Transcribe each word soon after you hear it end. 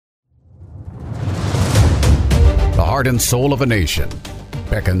heart and soul of a nation,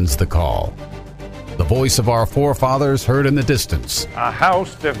 beckons the call. The voice of our forefathers heard in the distance. A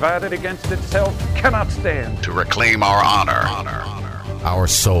house divided against itself cannot stand. To reclaim our honor, our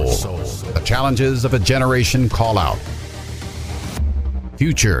soul. The challenges of a generation call out.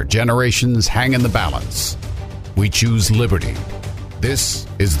 Future generations hang in the balance. We choose liberty. This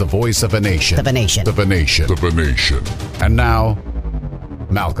is the voice of a nation. Of a nation. Of a nation. Of a nation. And now,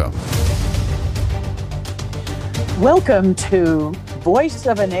 Malcolm. Welcome to Voice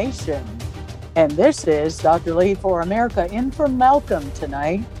of a Nation. And this is Dr. Lee for America in for Malcolm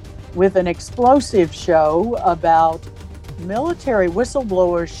tonight with an explosive show about military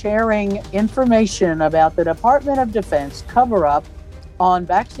whistleblowers sharing information about the Department of Defense cover-up on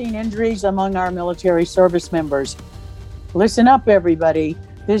vaccine injuries among our military service members. Listen up, everybody.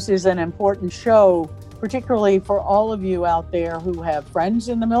 This is an important show, particularly for all of you out there who have friends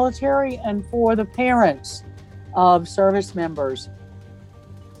in the military and for the parents of service members.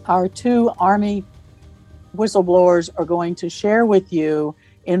 Our two Army whistleblowers are going to share with you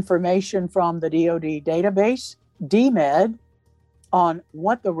information from the DoD database, DMED, on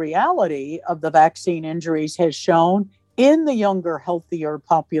what the reality of the vaccine injuries has shown in the younger, healthier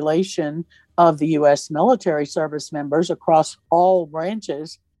population of the U.S. military service members across all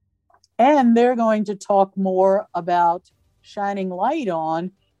branches. And they're going to talk more about shining light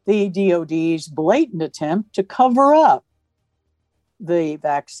on the DoD's blatant attempt to cover up the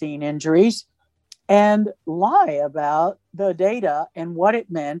vaccine injuries and lie about the data and what it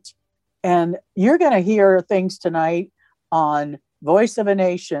meant. And you're going to hear things tonight on Voice of a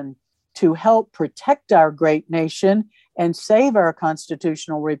Nation to help protect our great nation and save our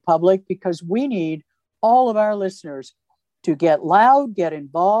constitutional republic, because we need all of our listeners to get loud, get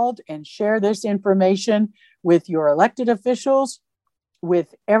involved, and share this information with your elected officials,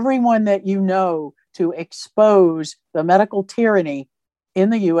 with everyone that you know, to expose the medical tyranny in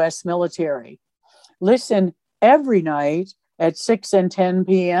the U.S. military. Listen every night at 6 and 10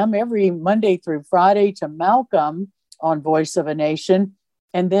 p.m., every Monday through Friday, to Malcolm on Voice of a Nation.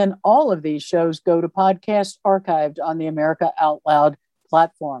 And then all of these shows go to podcast archived on the America Out Loud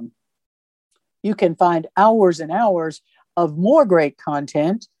platform. You can find hours and hours of more great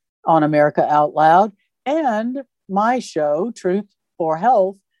content on America Out Loud, and my show, Truth for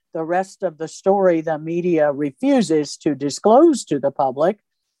Health, the rest of the story the media refuses to disclose to the public,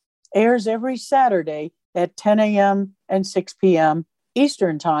 airs every Saturday at 10 a.m. and 6 p.m.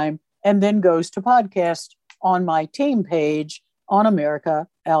 Eastern Time, and then goes to podcast on my team page on America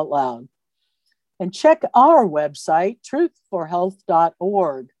Out Loud. And check our website,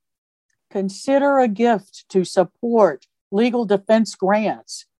 truthforhealth.org. Consider a gift to support legal defense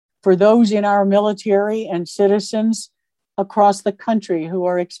grants for those in our military and citizens across the country who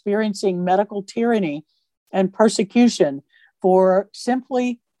are experiencing medical tyranny and persecution for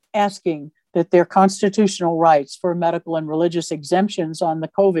simply asking that their constitutional rights for medical and religious exemptions on the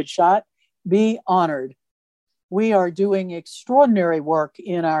COVID shot be honored. We are doing extraordinary work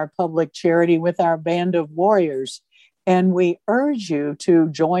in our public charity with our band of warriors, and we urge you to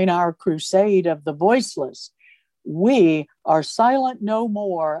join our crusade of the voiceless. We are silent no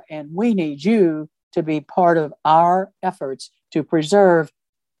more, and we need you to be part of our efforts to preserve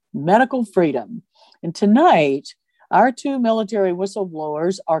medical freedom. And tonight, our two military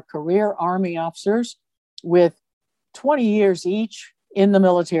whistleblowers are career Army officers with 20 years each in the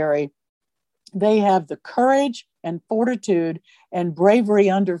military. They have the courage and fortitude and bravery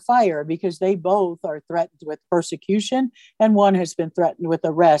under fire because they both are threatened with persecution, and one has been threatened with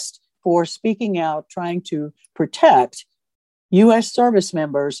arrest for speaking out, trying to protect U.S. service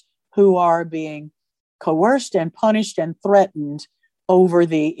members who are being coerced and punished and threatened over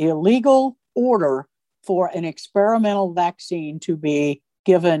the illegal order for an experimental vaccine to be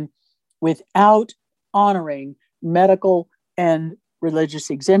given without honoring medical and religious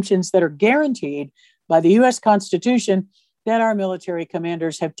exemptions that are guaranteed by the U.S. Constitution that our military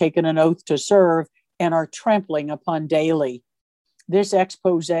commanders have taken an oath to serve and are trampling upon daily. This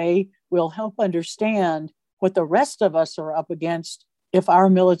expose will help understand what the rest of us are up against if our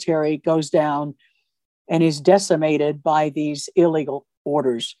military goes down and is decimated by these illegal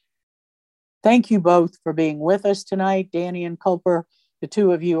orders. Thank you both for being with us tonight, Danny and Culper. The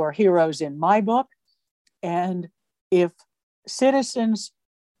two of you are heroes in my book. And if citizens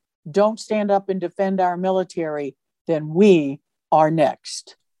don't stand up and defend our military, then we are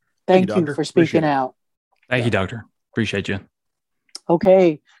next. Thank you for speaking out. Thank you, Doctor. Appreciate you.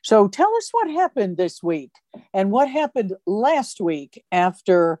 Okay, so tell us what happened this week and what happened last week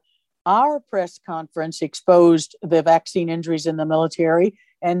after our press conference exposed the vaccine injuries in the military,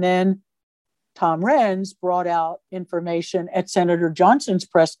 and then Tom Renz brought out information at Senator Johnson's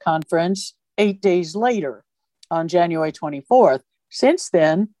press conference 8 days later on January 24th. Since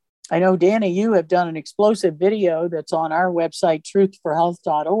then, I know, Danny, you have done an explosive video that's on our website,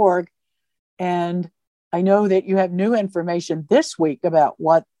 truthforhealth.org. And I know that you have new information this week about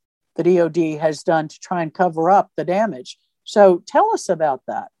what the DoD has done to try and cover up the damage. So tell us about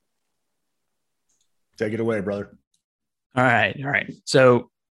that. Take it away, brother. All right. So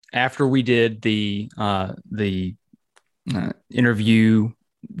after we did the interview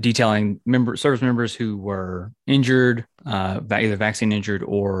detailing service members who were injured, either vaccine injured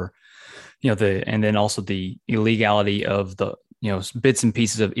or, and then also the illegality of the, bits and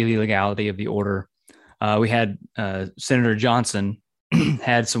pieces of illegality of the order. We had Senator Johnson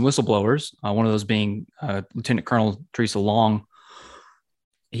had some whistleblowers, one of those being Lieutenant Colonel Teresa Long.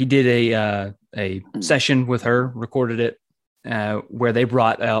 He did a session with her, recorded it, where they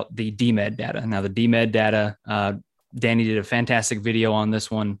brought out the DMED data. Now, the DMED data, Danny did a fantastic video on this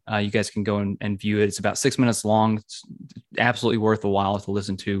one. You guys can go and view it. It's about 6 minutes long. It's absolutely worth a while to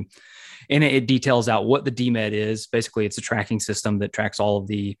listen to. And it details out what the DMED is. Basically, it's a tracking system that tracks all of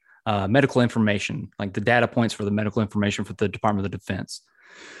the medical information, like the data points for the medical information for the Department of Defense.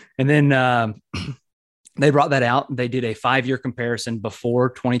 And then they brought that out. They did a 5-year comparison before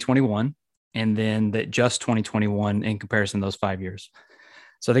 2021, and then just 2021 in comparison to those 5 years.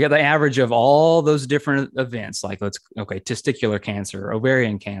 So they got the average of all those different events, like testicular cancer,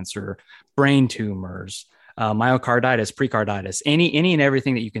 ovarian cancer, brain tumors, myocarditis, precarditis, any and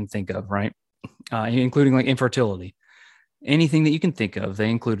everything that you can think of, right? Including like infertility. Anything that you can think of, they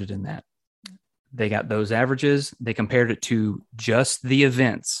included in that. They got those averages. They compared it to just the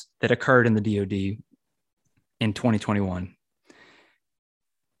events that occurred in the DoD in 2021.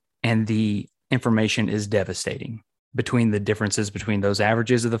 And the information is devastating between the differences between those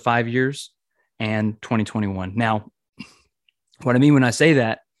averages of the 5 years and 2021. Now, what I mean when I say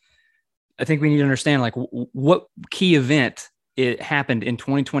that, I think we need to understand like what key event it happened in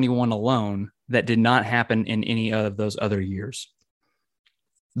 2021 alone that did not happen in any of those other years.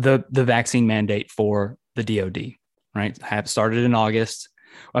 The vaccine mandate for the DoD, right? Started in August.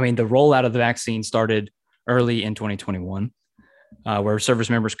 I mean, the rollout of the vaccine started early in 2021, where service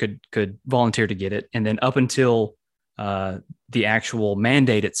members could volunteer to get it. And then up until the actual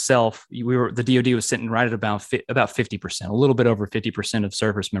mandate itself, the DoD was sitting right at about 50%, a little bit over 50% of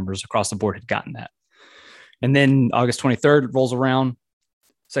service members across the board had gotten that. And then August 23rd rolls around.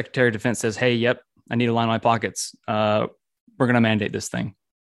 Secretary of Defense says, hey, yep, I need to line my pockets. We're going to mandate this thing.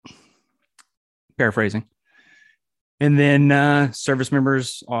 Paraphrasing. And then service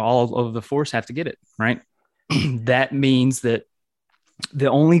members, all of the force, have to get it, right? That means that the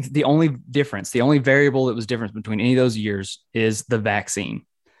only difference, the only variable that was different between any of those years is the vaccine.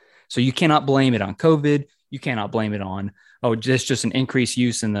 So you cannot blame it on COVID. You cannot blame it on, just an increased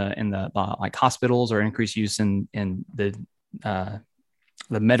use in the like hospitals or increased use in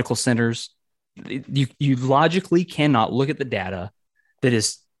the medical centers. You logically cannot look at the data that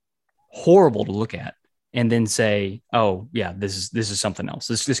is horrible to look at and then say, oh yeah, this is something else.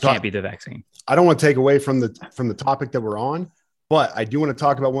 This can't be the vaccine. I don't want to take away from the topic that we're on, but I do want to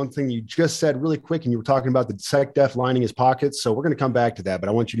talk about one thing you just said really quick. And you were talking about the SecDef lining his pockets. So we're going to come back to that, but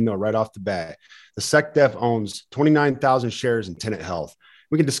I want you to know right off the bat, the SecDef owns 29,000 shares in Tenet Health.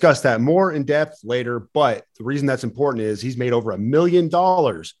 We can discuss that more in depth later, but the reason that's important is he's made over $1 million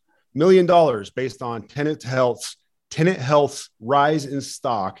based on Tenet Health's rise in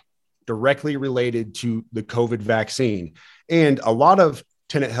stock directly related to the COVID vaccine. And a lot of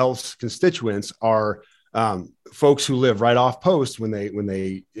Tenet Health's constituents are folks who live right off post when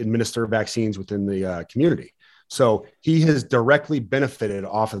they administer vaccines within the community. So he has directly benefited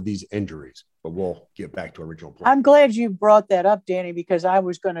off of these injuries. But we'll get back to original point. I'm glad you brought that up, Danny, because I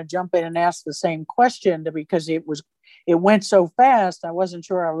was going to jump in and ask the same question because it went so fast. I wasn't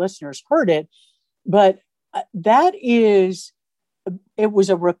sure our listeners heard it, but it was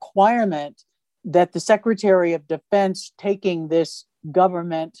a requirement that the Secretary of Defense taking this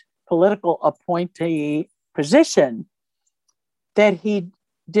government political appointee position, that he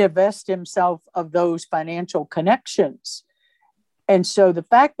divest himself of those financial connections. And so the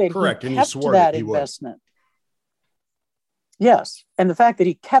fact that he kept that investment, yes, and the fact that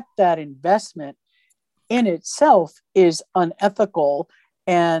he kept that investment in itself is unethical.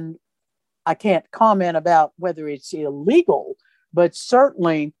 And I can't comment about whether it's illegal, but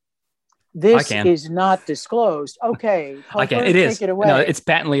certainly this is not disclosed. Okay, I can. It is. Take it away. No, it's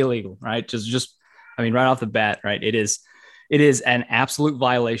patently illegal, right? Just right off the bat, right? It is an absolute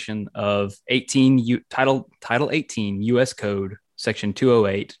violation of Title 18 U.S. Code Section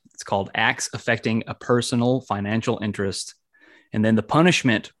 208. It's called acts affecting a personal financial interest. And then the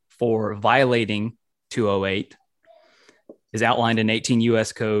punishment for violating 208 is outlined in 18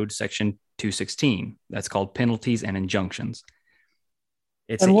 U.S. Code Section 216. That's called penalties and injunctions.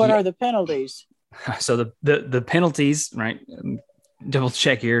 And what are the penalties? So the penalties, right? Double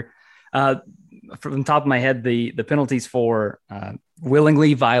check here. From the top of my head, the penalties for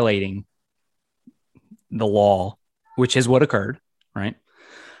willingly violating the law, which is what occurred, right?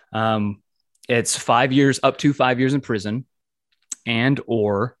 It's 5 years, up to 5 years in prison, and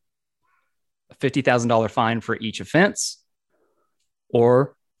or a $50,000 fine for each offense,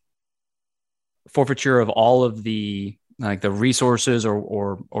 or forfeiture of all of the resources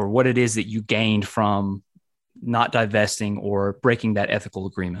or what it is that you gained from not divesting or breaking that ethical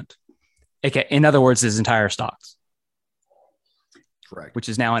agreement. Okay, in other words, his entire stocks. Correct. Which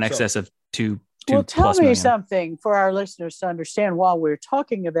is now in excess of two well, tell plus me million. something for our listeners to understand while we're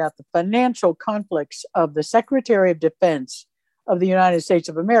talking about the financial conflicts of the Secretary of Defense of the United States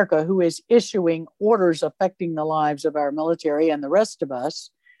of America, who is issuing orders affecting the lives of our military and the rest of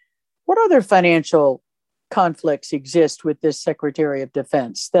us. What other financial conflicts exist with this Secretary of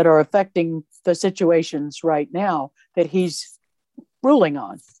Defense that are affecting the situations right now that he's ruling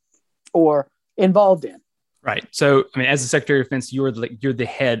on or involved in? Right. So, I mean, as the Secretary of Defense, you're the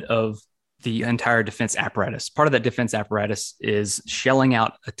head of the entire defense apparatus. Part of that defense apparatus is shelling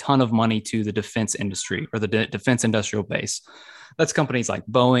out a ton of money to the defense industry or the defense industrial base. That's companies like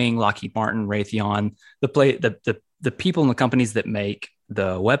Boeing, Lockheed Martin, Raytheon, the people in the companies that make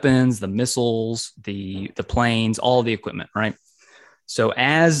the weapons, the missiles, the planes, all the equipment, right? So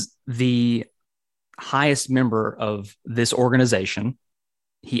as the highest member of this organization,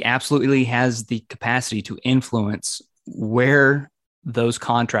 he absolutely has the capacity to influence where those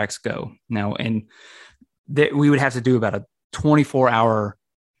contracts go. Now, and we would have to do about a 24-hour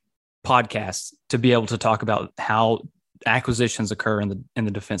podcast to be able to talk about how acquisitions occur in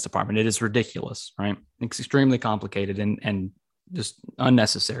the Defense Department. It is ridiculous, right? It's extremely complicated and just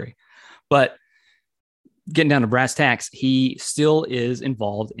unnecessary. But getting down to brass tacks, he still is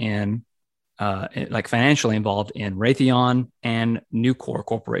involved in financially involved in Raytheon and Nucor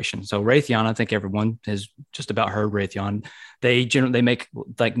Corporation. So Raytheon, I think everyone has just about heard Raytheon. They make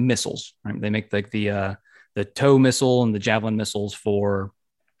like missiles, right? They make like the TOW missile and the Javelin missiles for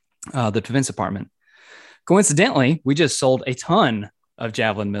the Defense Department. Coincidentally, we just sold a ton of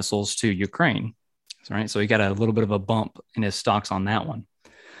Javelin missiles to Ukraine. Right, so he got a little bit of a bump in his stocks on that one.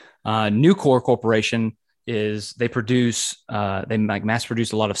 Nucor Corporation they mass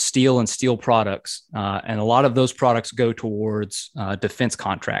produce a lot of steel and steel products, and a lot of those products go towards defense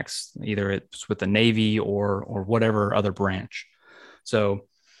contracts, either it's with the Navy or whatever other branch. So,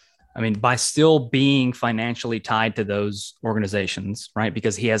 I mean, by still being financially tied to those organizations, right?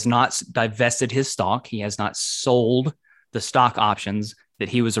 Because he has not divested his stock, he has not sold the stock options that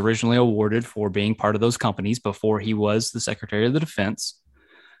he was originally awarded for being part of those companies before he was the Secretary of the Defense.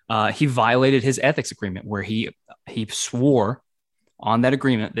 He violated his ethics agreement where he swore on that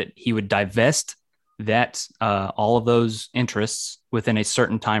agreement that he would divest that all of those interests within a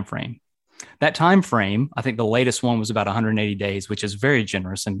certain time frame. That time frame, I think the latest one was about 180 days, which is very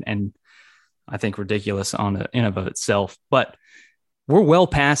generous and I think ridiculous in and of itself. But we're well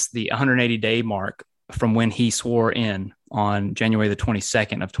past the 180-day mark from when he swore in on January the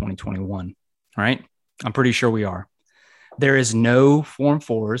 22nd of 2021. All right. I'm pretty sure we are. There is no Form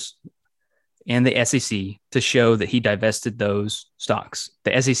 4s in the SEC to show that he divested those stocks.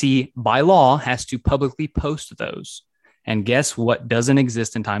 The SEC by law has to publicly post those. And guess what doesn't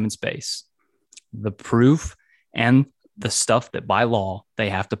exist in time and space? The proof and the stuff that by law they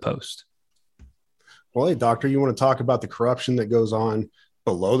have to post. Well, hey, Doctor, you want to talk about the corruption that goes on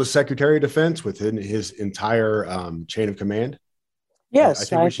below the Secretary of Defense within his entire chain of command?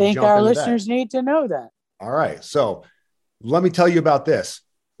 Yes, I think our listeners need to know that. All right. So let me tell you about this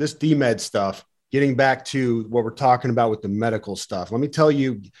DMED stuff, getting back to what we're talking about with the medical stuff. Let me tell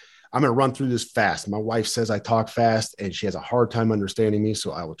you, I'm going to run through this fast. My wife says I talk fast and she has a hard time understanding me,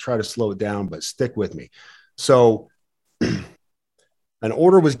 so I will try to slow it down, but stick with me. So an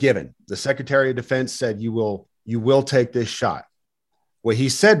order was given. The Secretary of Defense said, you will take this shot. What he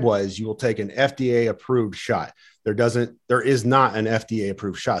said was, you will take an FDA approved shot. There is not an FDA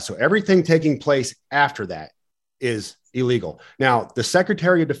approved shot. So everything taking place after that is illegal. Now, the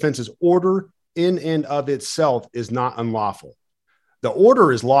Secretary of Defense's order in and of itself is not unlawful. The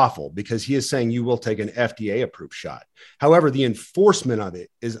order is lawful because he is saying you will take an FDA approved shot. However, the enforcement of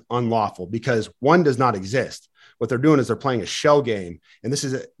it is unlawful because one does not exist. What they're doing is they're playing a shell game, and this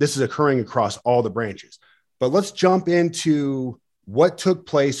is occurring across all the branches. But let's jump into what took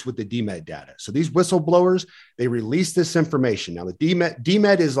place with the DMED data. So these whistleblowers, they released this information. Now the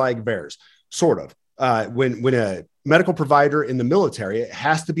DMED is like VAERS, sort of. When a medical provider in the military, it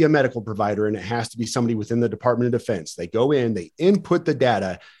has to be a medical provider and it has to be somebody within the Department of Defense. They go in, they input the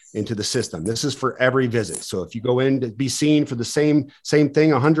data into the system. This is for every visit. So if you go in to be seen for the same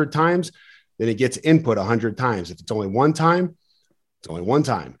thing 100 times, then it gets input 100 times. If it's only one time, it's only one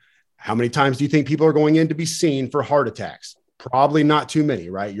time. How many times do you think people are going in to be seen for heart attacks? Probably not too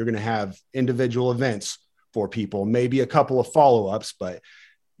many, right? You're going to have individual events for people, maybe a couple of follow-ups, but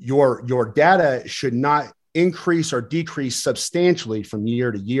your data should not increase or decrease substantially from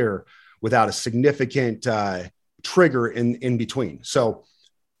year to year without a significant trigger in between. So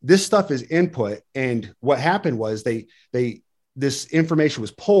this stuff is input. And what happened was this information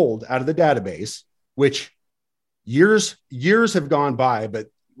was pulled out of the database, which years have gone by, but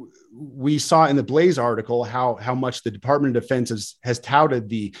we saw in the Blaze article how much the Department of Defense has touted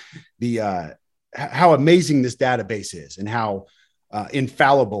the how amazing this database is and how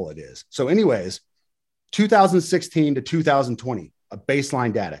infallible it is. So anyways, 2016 to 2020, a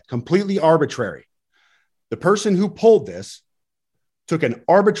baseline data, completely arbitrary. The person who pulled this took an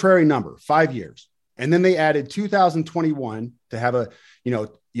arbitrary number, 5 years, and then they added 2021 to have you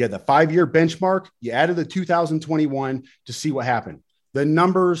had the 5-year benchmark. You added the 2021 to see what happened. The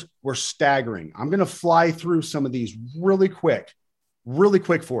numbers were staggering. I'm going to fly through some of these really quick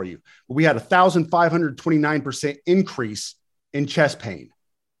for you. We had 1,529% increase in chest pain.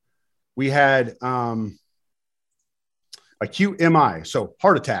 We had acute MI, so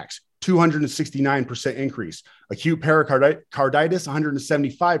heart attacks, 269% increase. Acute pericarditis,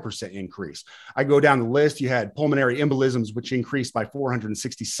 175% increase. I go down the list. You had pulmonary embolisms, which increased by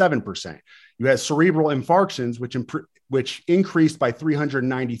 467%. You had cerebral infarctions, which increased by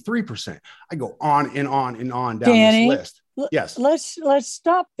 393%. I go on and on and on down Danny, this list. Yes. Let's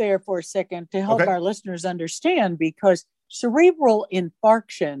stop there for a second to help our listeners understand, because cerebral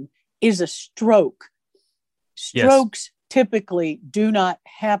infarction is a stroke. Strokes typically do not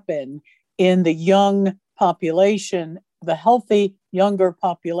happen in the young population, the healthy younger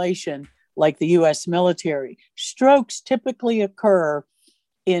population like the U.S. military. Strokes typically occur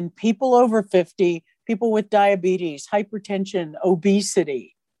in people over 50, people with diabetes, hypertension,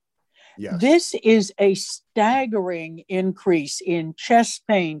 obesity. Yes. This is a staggering increase in chest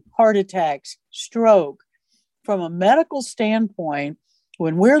pain, heart attacks, stroke. From a medical standpoint,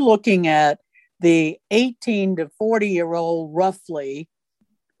 when we're looking at the 18 to 40-year-old roughly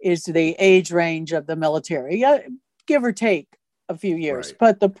is the age range of the military, give or take a few years. Right.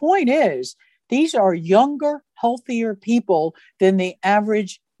 But the point is, these are younger, healthier people than the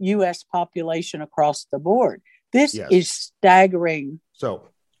average U.S. population across the board. This is staggering. So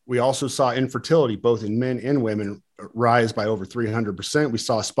we also saw infertility, both in men and women, rise by over 300%. We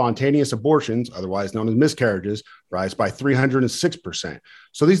saw spontaneous abortions, otherwise known as miscarriages, rise by 306%.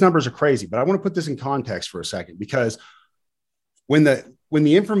 So these numbers are crazy, but I want to put this in context for a second, because when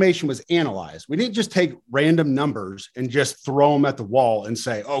the information was analyzed, we didn't just take random numbers and just throw them at the wall and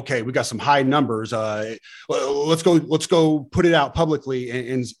say, okay, we got some high numbers. Let's go put it out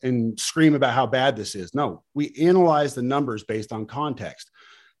publicly and scream about how bad this is. No, we analyzed the numbers based on context.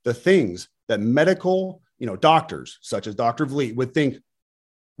 The things that medical, doctors such as Dr. Vliet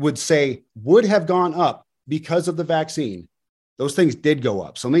would say would have gone up because of the vaccine, those things did go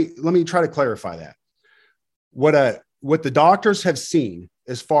up. So let me try to clarify that. What the doctors have seen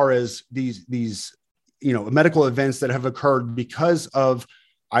as far as these medical events that have occurred because of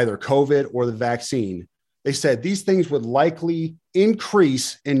either COVID or the vaccine, they said these things would likely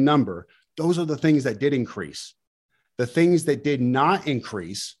increase in number. Those are the things that did increase. The things that did not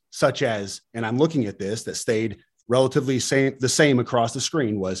increase, such as, and I'm looking at this, that stayed relatively the same across the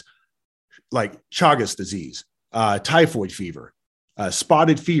screen, was like Chagas disease, typhoid fever,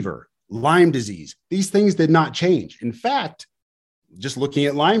 spotted fever, Lyme disease. These things did not change. In fact, just looking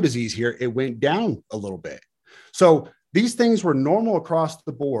at Lyme disease here, it went down a little bit. So these things were normal across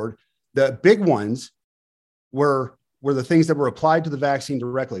the board. The big ones were the things that were applied to the vaccine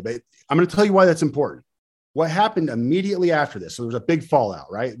directly. But I'm going to tell you why that's important. What happened immediately after this? So there was a big fallout,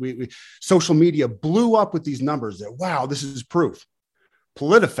 right? Social media blew up with these numbers that, wow, this is proof.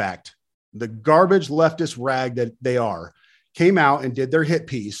 PolitiFact, the garbage leftist rag that they are, came out and did their hit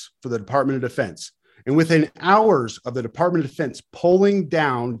piece for the Department of Defense. And within hours of the Department of Defense pulling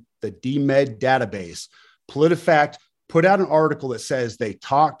down the DMED database, PolitiFact put out an article that says they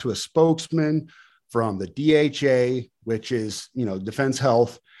talked to a spokesman from the DHA, which is, Defense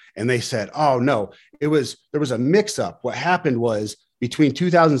Health. And they said, oh, no, there was a mix up. What happened was between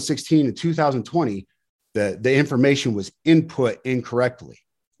 2016 and 2020, the information was input incorrectly.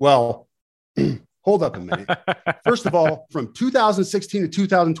 Well, hold up a minute. First of all, from 2016 to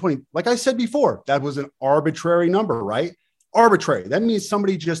 2020, like I said before, that was an arbitrary number, right? Arbitrary. That means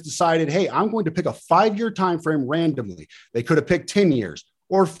somebody just decided, hey, I'm going to pick a 5-year time frame randomly. They could have picked 10 years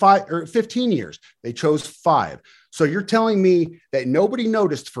or 15 years. They chose 5. So you're telling me that nobody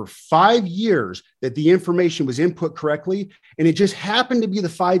noticed for 5 years that the information was input correctly, and it just happened to be the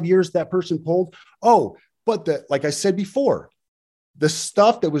 5 years that person pulled? Oh, but like I said before, the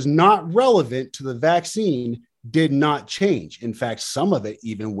stuff that was not relevant to the vaccine did not change. In fact, some of it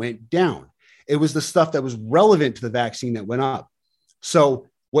even went down. It was the stuff that was relevant to the vaccine that went up. So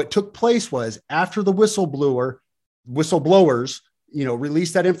what took place was, after the whistleblowers,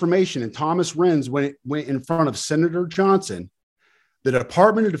 released that information, and Thomas Renz went in front of Senator Johnson, the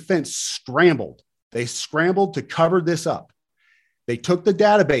Department of Defense scrambled. They scrambled to cover this up. They took the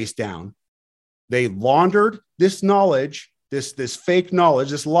database down. They laundered this knowledge, this fake knowledge,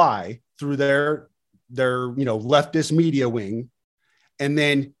 this lie, through their leftist media wing, and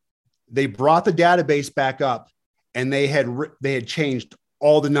then they brought the database back up, and they had changed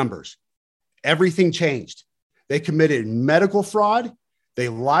all the numbers. Everything changed. They committed medical fraud. They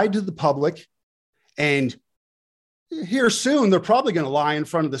lied to the public. And here soon, they're probably going to lie in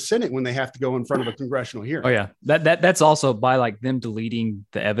front of the Senate when they have to go in front of a congressional hearing. Oh yeah. That's also by like them deleting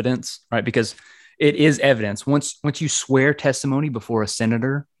the evidence, right? Because it is evidence. Once you swear testimony before a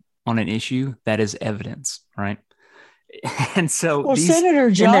senator on an issue, that is evidence, right? And so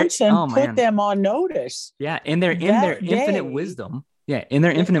Senator Johnson put them on notice. Yeah. In their infinite wisdom. Yeah. In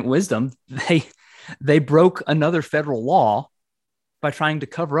their infinite wisdom, they broke another federal law by trying to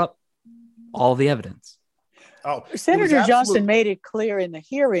cover up all the evidence. Oh, Senator Johnson made it clear in the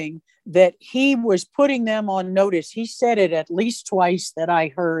hearing that he was putting them on notice. He said it at least twice that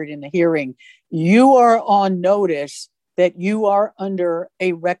I heard in the hearing. You are on notice that you are under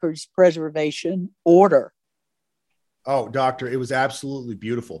a records preservation order. Oh, doctor, it was absolutely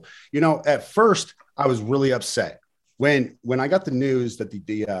beautiful. At first I was really upset when I got the news that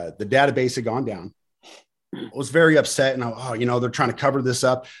the database had gone down. I was very upset, and they're trying to cover this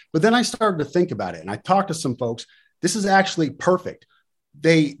up. But then I started to think about it, and I talked to some folks. This is actually perfect.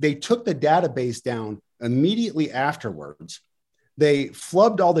 They took the database down immediately afterwards. They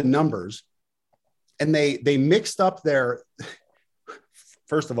flubbed all the numbers, and they mixed up their.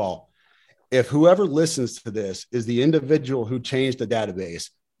 First of all, if whoever listens to this is the individual who changed the database,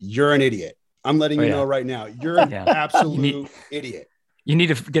 you're an idiot. I'm letting you know right now. You're an absolute idiot. You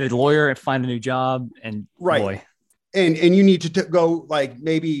need to get a lawyer and find a new job. And right. Boy. And you need to go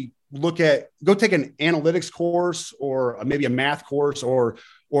maybe go take an analytics course or maybe a math course or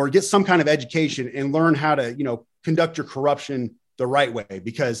get some kind of education and learn how to, conduct your corruption the right way.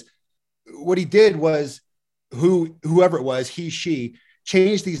 Because what he did was whoever it was, she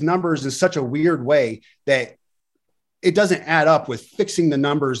changed these numbers in such a weird way that it doesn't add up with fixing the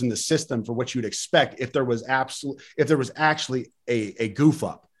numbers in the system for what you'd expect if there was actually a goof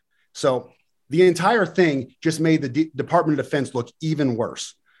up. So the entire thing just made the Department of Defense look even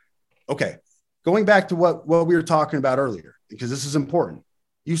worse. Okay. Going back to what we were talking about earlier, because this is important.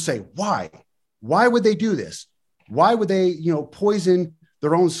 You say, why would they do this? Why would they, poison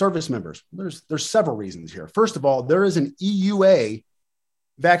their own service members? There's several reasons here. First of all, there is an EUA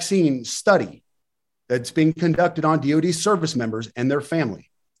vaccine study that's being conducted on DoD service members and their family.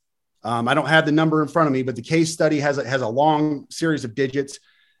 I don't have the number in front of me, but the case study has a long series of digits,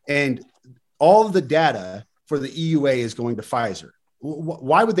 and all of the data for the EUA is going to Pfizer.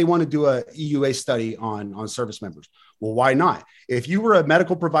 Why would they want to do a EUA study on service members? Well, why not? If you were a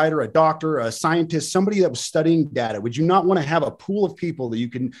medical provider, a doctor, a scientist, somebody that was studying data, would you not want to have a pool of people that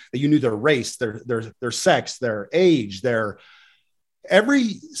you knew their race, their sex, their age,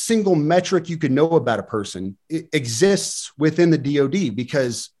 every single metric you could know about a person exists within the DoD,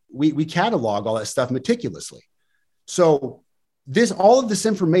 because we catalog all that stuff meticulously. So all of this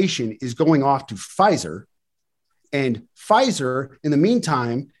information is going off to Pfizer, and Pfizer, in the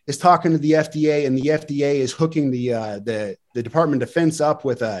meantime, is talking to the FDA, and the FDA is hooking the Department of Defense up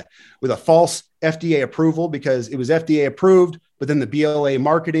with a false FDA approval, because it was FDA approved, but then the BLA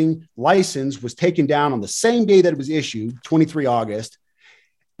marketing license was taken down on the same day that it was issued, 23 August,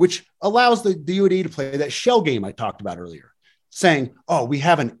 which allows the DoD to play that shell game I talked about earlier, saying, oh, we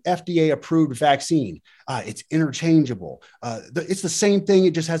have an FDA approved vaccine. It's interchangeable. It's the same thing.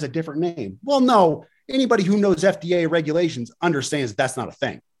 It just has a different name. Well, no, anybody who knows FDA regulations understands that's not a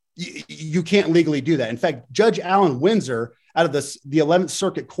thing. You can't legally do that. In fact, Judge Alan Windsor out of the 11th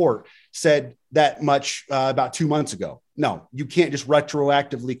Circuit Court said that much about 2 months ago. No, you can't just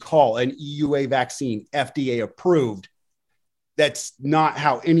retroactively call an EUA vaccine FDA approved. That's not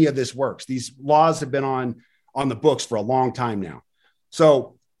how any of this works. These laws have been on the books for a long time now.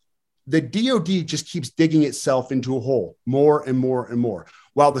 So the DoD just keeps digging itself into a hole more and more and more.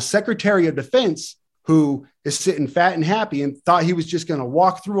 While the Secretary of Defense, who is sitting fat and happy and thought he was just going to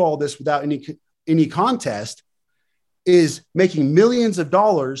walk through all this without any contest, is making millions of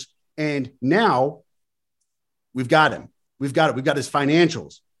dollars. And now we've got him. We've got his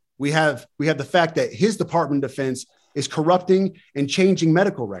financials. We have the fact that his Department of Defense is corrupting and changing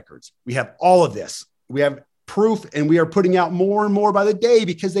medical records. We have all of this. We have proof, and we are putting out more and more by the day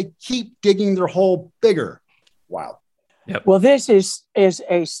because they keep digging their hole bigger. Wow. Yep. Well, this is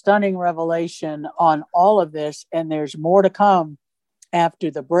a stunning revelation on all of this, and there's more to come after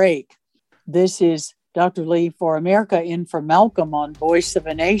the break. This is Dr. Lee for America in for Malcolm on Voice of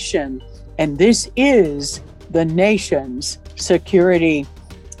a Nation, and this is the nation's security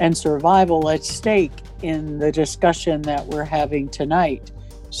and survival at stake in the discussion that we're having tonight.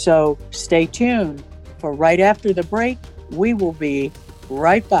 So stay tuned for right after the break. We will be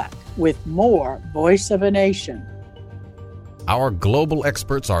right back with more Voice of a Nation. Our global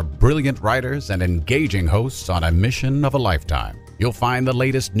experts are brilliant writers and engaging hosts on a mission of a lifetime. You'll find the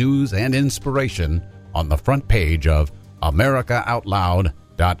latest news and inspiration on the front page of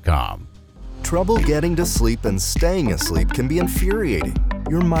AmericaOutloud.com. Trouble getting to sleep and staying asleep can be infuriating.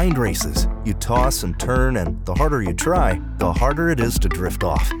 Your mind races. You toss and turn, and the harder you try, the harder it is to drift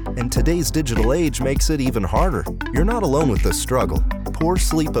off. And today's digital age makes it even harder. You're not alone with this struggle. Poor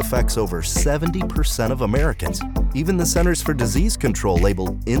sleep affects over 70% of Americans. Even the Centers for Disease Control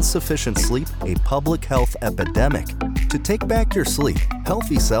labeled insufficient sleep a public health epidemic. To take back your sleep,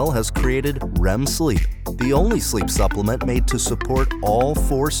 Healthy Cell has created REM Sleep, the only sleep supplement made to support all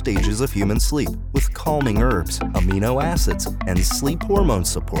 4 stages of human sleep, with calming herbs, amino acids, and sleep hormone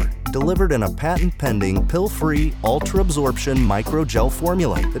support, delivered in a patent-pending, pill-free, ultra-absorption microgel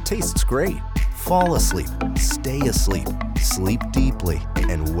formula that tastes great. Fall asleep, stay asleep, sleep deeply,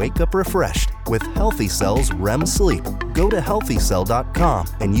 and wake up refreshed with Healthy Cell's REM Sleep. Go to healthycell.com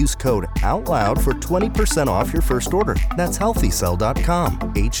and use code OUTLOUD for 20% off your first order. That's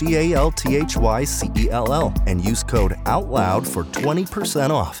healthycell.com, HEALTHYCELL, and use code OUTLOUD for 20%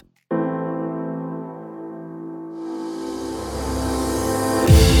 off.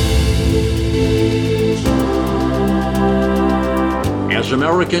 As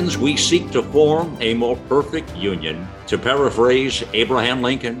Americans, we seek to form a more perfect union. To paraphrase Abraham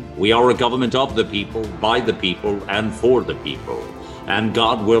Lincoln, we are a government of the people, by the people, and for the people. And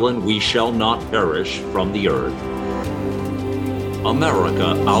God willing, we shall not perish from the earth.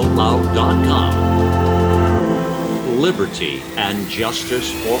 AmericaOutloud.com. Liberty and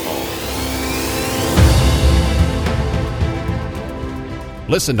justice for all.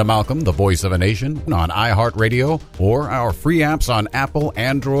 Listen to Malcolm, the Voice of a Nation, on iHeartRadio or our free apps on Apple,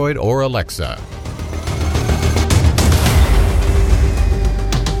 Android, or Alexa.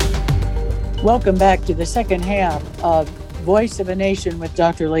 Welcome back to the second half of Voice of a Nation with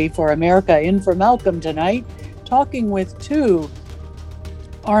Dr. Lee for America in for Malcolm tonight, talking with 2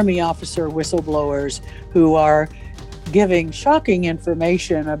 Army officer whistleblowers who are giving shocking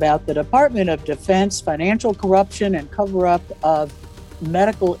information about the Department of Defense financial corruption and cover-up of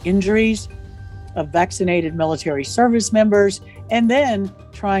medical injuries of vaccinated military service members, and then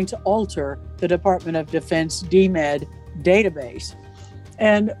trying to alter the Department of Defense DMED database.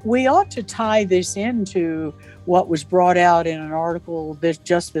 And we ought to tie this into what was brought out in an article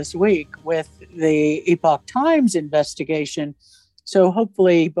just this week with the Epoch Times investigation. So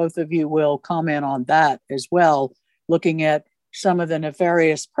hopefully both of you will comment on that as well, looking at some of the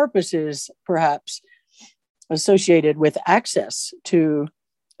nefarious purposes, perhaps, associated with access to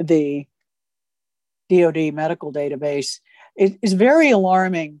the DoD medical database. It is very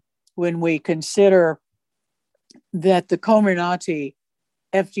alarming when we consider that the Comirnaty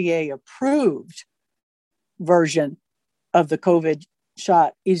FDA-approved version of the COVID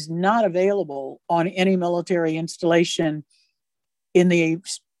shot is not available on any military installation in the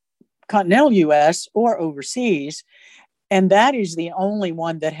continental U.S. or overseas. And that is the only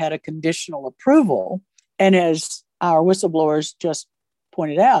one that had a conditional approval. And as our whistleblowers just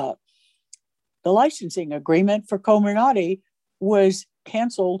pointed out, the licensing agreement for Comirnaty was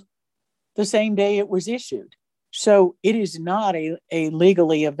canceled the same day it was issued. So it is not a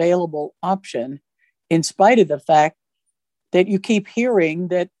legally available option, in spite of the fact that you keep hearing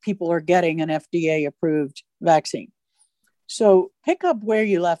that people are getting an FDA-approved vaccine. So pick up where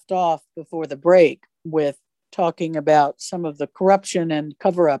you left off before the break with talking about some of the corruption and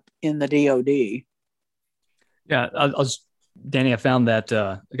cover-up in the DoD. Yeah, Danny, I found that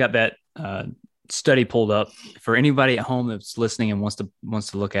I got that study pulled up for anybody at home that's listening and wants to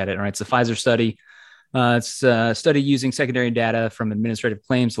look at it. All right, it's a Pfizer study. It's a study using secondary data from administrative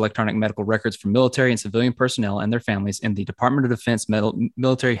claims, electronic medical records from military and civilian personnel and their families in the Department of Defense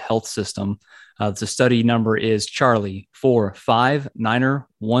military health system. The study number is Charlie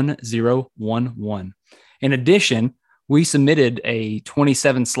 4591011. In addition, we submitted a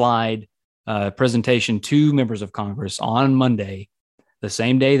 27-slide presentation to members of Congress on Monday, the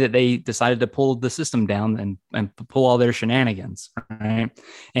same day that they decided to pull the system down and pull all their shenanigans. Right.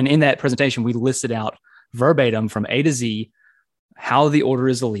 And in that presentation, we listed out verbatim from A to Z how the order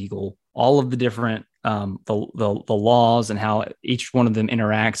is illegal, all of the different the laws and how each one of them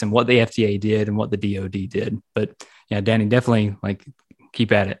interacts and what the FDA did and what the DoD did. But yeah, Danny, definitely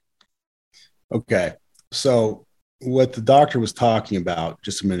keep at it. Okay. So what the doctor was talking about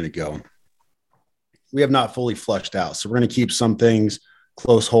just a minute ago, we have not fully fleshed out. So we're going to keep some things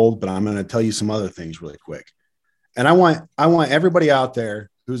close hold, but I'm going to tell you some other things really quick. And I want everybody out there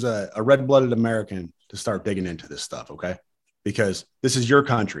who's a red-blooded American to start digging into this stuff, okay? Because this is your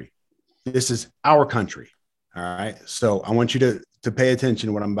country. This is our country, all right? So I want you to pay attention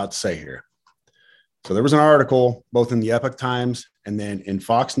to what I'm about to say here. So there was an article both in the Epoch Times and then in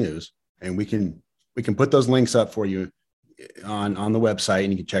Fox News, and we can put those links up for you on the website,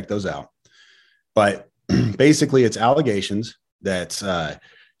 and you can check those out. But basically, it's allegations that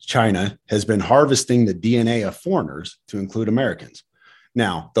China has been harvesting the DNA of foreigners to include Americans.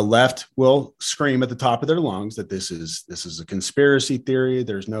 Now, the left will scream at the top of their lungs that this is a conspiracy theory.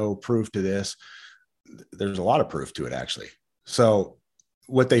 There's no proof to this. There's a lot of proof to it, actually. So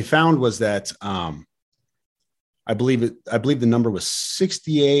what they found was that I believe the number was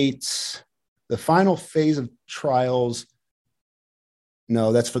 68. The final phase of trials.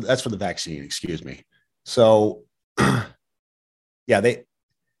 No, that's for the vaccine. Excuse me. So, yeah,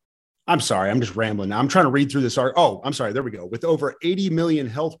 I'm sorry. I'm just rambling now. I'm trying to read through this. Oh, I'm sorry. There we go. With over 80 million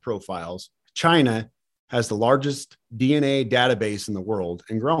health profiles, China has the largest DNA database in the world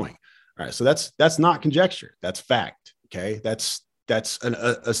and growing. All right. So that's not conjecture. That's fact. Okay. That's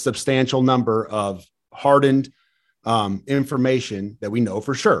a substantial number of hardened information that we know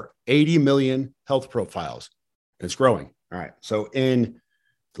for sure. 80 million health profiles. It's growing. All right. So in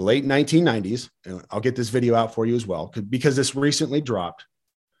the late 1990s, and I'll get this video out for you as well, because this recently dropped.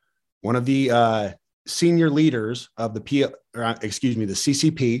 One of the senior leaders of the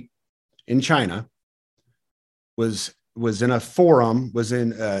CCP in China was in a forum, was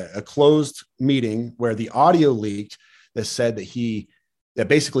in a closed meeting where the audio leaked that said that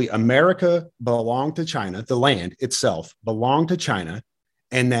basically America belonged to China, the land itself belonged to China,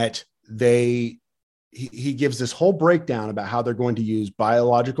 and that he gives this whole breakdown about how they're going to use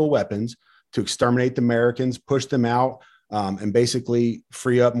biological weapons to exterminate the Americans, push them out, and basically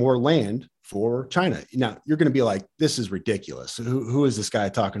free up more land for China. Now, you're going to be like, this is ridiculous. Who is this guy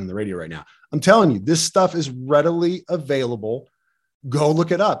talking on the radio right now? I'm telling you, this stuff is readily available. Go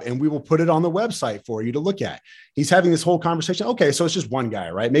look it up, and we will put it on the website for you to look at. He's having this whole conversation. Okay, so it's just one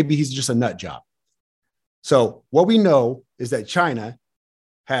guy, right? Maybe he's just a nut job. So what we know is that China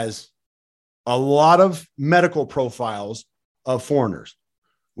has a lot of medical profiles of foreigners.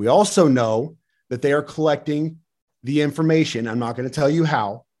 We also know that they are collecting the information. I'm not going to tell you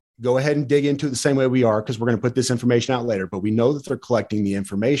how. Go ahead and dig into it the same way we are, because we're going to put this information out later. But we know that they're collecting the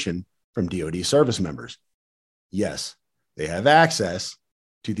information from DoD service members. Yes, they have access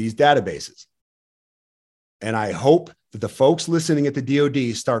to these databases. And I hope that the folks listening at the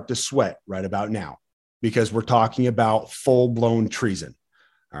DoD start to sweat right about now, because we're talking about full-blown treason.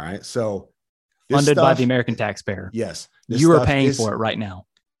 All right. So funded by the American taxpayer. Yes. You are paying for it right now.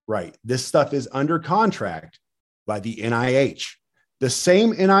 Right. This stuff is under contract by the NIH. The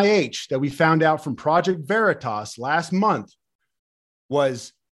same NIH that we found out from Project Veritas last month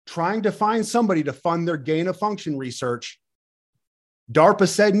was trying to find somebody to fund their gain-of-function research. DARPA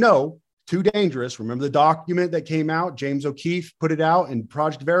said no, too dangerous. Remember the document that came out? James O'Keefe put it out in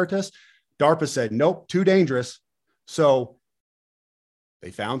Project Veritas. DARPA said, nope, too dangerous. So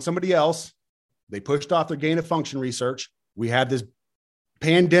they found somebody else. They pushed off their gain-of-function research. We have this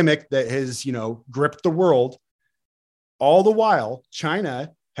pandemic that has, gripped the world. All the while,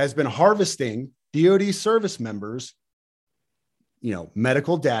 China has been harvesting DoD service members,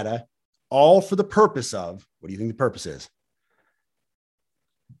 medical data, all for the purpose of, what do you think the purpose is?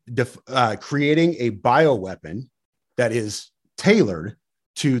 Creating a bioweapon that is tailored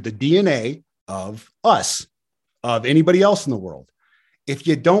to the DNA of us, of anybody else in the world. if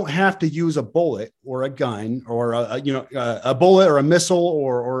you don't have to use a bullet or a gun or a bullet or a missile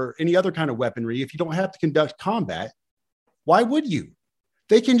or any other kind of weaponry, if you don't have to conduct combat, why would you?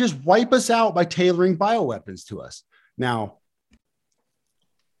 They can just wipe us out by tailoring bioweapons to us. Now,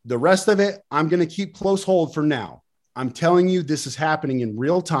 the rest of it, I'm going to keep close hold for now. I'm telling you, this is happening in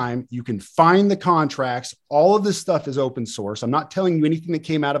real time. You can find the contracts. All of this stuff is open source. I'm not telling you anything that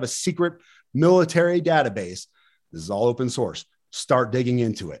came out of a secret military database. This is all open source. Start digging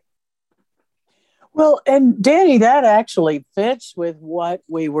into it. Well, and Danny, that actually fits with what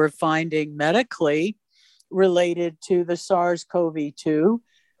we were finding medically related to the SARS-CoV-2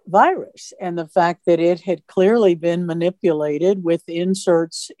 virus and the fact that it had clearly been manipulated with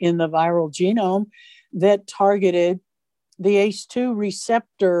inserts in the viral genome that targeted the ACE2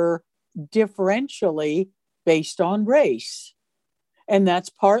 receptor differentially based on race. And that's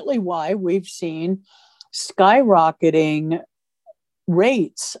partly why we've seen skyrocketing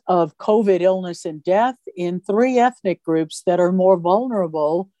rates of COVID illness and death in 3 ethnic groups that are more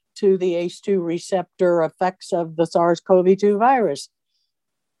vulnerable to the ACE2 receptor effects of the SARS-CoV-2 virus.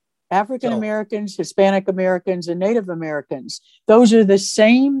 African Americans, Hispanic Americans, and Native Americans. Those are the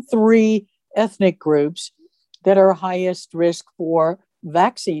same 3 ethnic groups that are highest risk for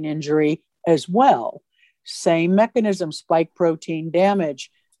vaccine injury as well. Same mechanism, spike protein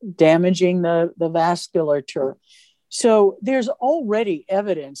damage, damaging the vasculature. So there's already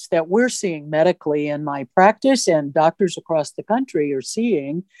evidence that we're seeing medically in my practice and doctors across the country are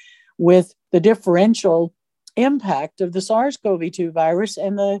seeing with the differential impact of the SARS-CoV-2 virus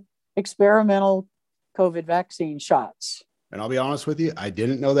and the experimental COVID vaccine shots. And I'll be honest with you, I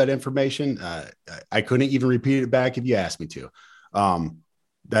didn't know that information. I couldn't even repeat it back if you asked me to.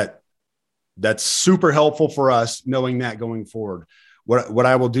 That's super helpful for us knowing that going forward. What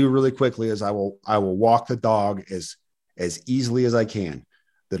I will do really quickly is I will walk the dog as easily as I can.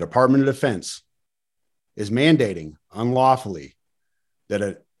 The Department of Defense is mandating unlawfully that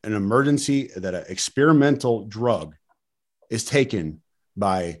an experimental drug is taken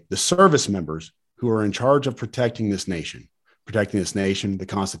by the service members who are in charge of protecting this nation, the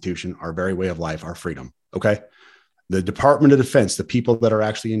Constitution, our very way of life, our freedom. Okay. The Department of Defense, the people that are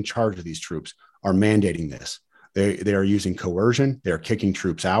actually in charge of these troops, are mandating this. They are using coercion. They are kicking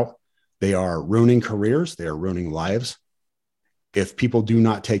troops out. They are ruining careers. They are ruining lives if people do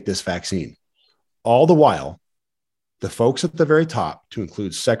not take this vaccine. All the while, the folks at the very top, to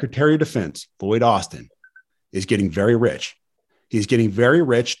include Secretary of Defense Lloyd Austin, is getting very rich. He's getting very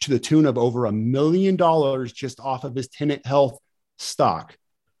rich to the tune of over $1 million just off of his Tenet Health stock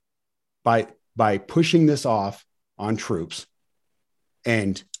by pushing this off on troops.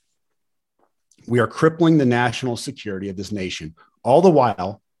 And we are crippling the national security of this nation. All the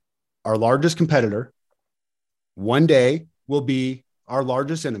while, our largest competitor one day will be our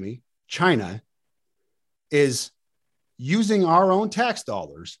largest enemy, China, is using our own tax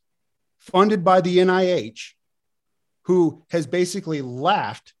dollars funded by the NIH, who has basically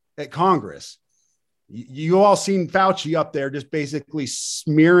laughed at Congress. You all seen Fauci up there just basically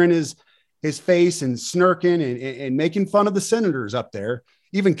smearing his face and smirking and making fun of the senators up there,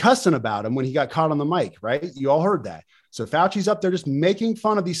 even cussing about him when he got caught on the mic, right? You all heard that. So Fauci's up there just making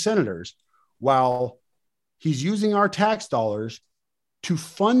fun of these senators while he's using our tax dollars to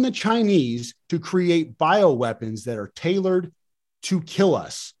fund the Chinese to create bioweapons that are tailored to kill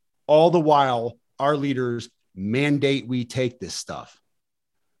us. All the while, our leaders mandate we take this stuff.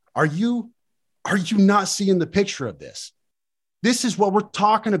 Are you not seeing the picture of this? This is what we're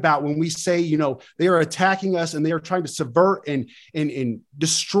talking about when we say, they are attacking us and they are trying to subvert and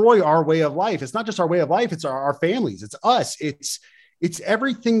destroy our way of life. It's not just our way of life. It's our families. It's us. It's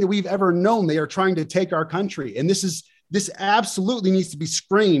everything that we've ever known. They are trying to take our country. And this absolutely needs to be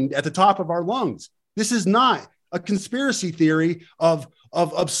screamed at the top of our lungs. This is not a conspiracy theory of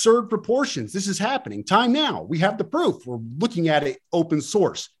absurd proportions. This is happening. Time now. We have the proof. We're looking at it open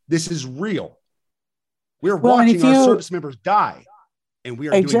source. This is real. We're watching our service members die, and we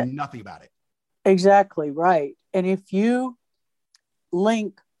are doing nothing about it. Exactly right. And if you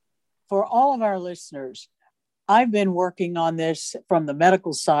link, for all of our listeners, I've been working on this from the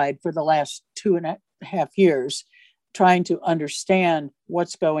medical side for the last 2.5 years, trying to understand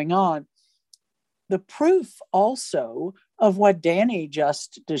what's going on. The proof also of what Danny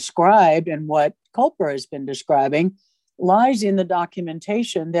just described and what Culper has been describing lies in the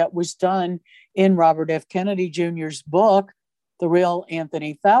documentation that was done in Robert F. Kennedy Jr.'s book, The Real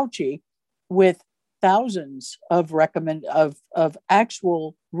Anthony Fauci, with thousands of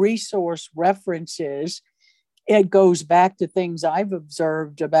actual resource references it goes back to things I've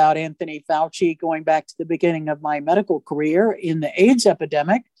observed about Anthony Fauci going back to the beginning of my medical career in the AIDS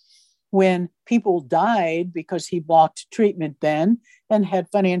epidemic, when people died because he blocked treatment then and had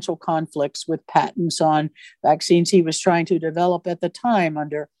financial conflicts with patents on vaccines he was trying to develop at the time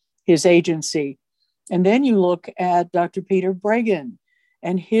under his agency. And then you look at Dr. Peter Breggin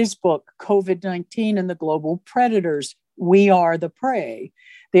and his book, COVID-19 and the Global Predators, We Are the Prey.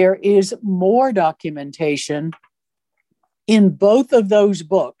 There is more documentation in both of those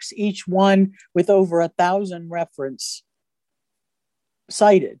books, each one with over 1,000 reference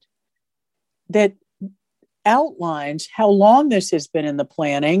cited, that outlines how long this has been in the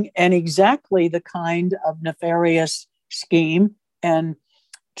planning and exactly the kind of nefarious scheme and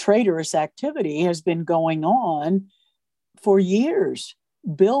traitorous activity has been going on for years,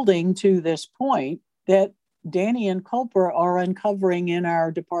 building to this point that Danny and Culper are uncovering in our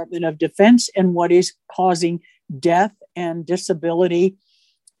Department of Defense, and what is causing death and disability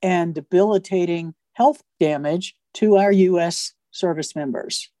and debilitating health damage to our U.S. service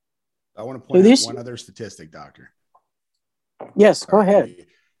members. I want to point out one other statistic, Doctor. Yes, go ahead.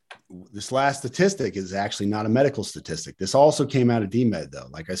 This last statistic is actually not a medical statistic. This also came out of DMED, though.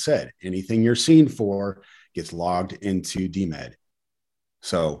 Like I said, anything you're seen for gets logged into DMED.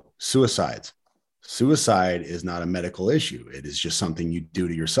 So suicide is not a medical issue. It is just something you do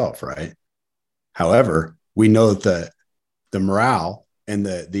to yourself, right? However, we know that the morale and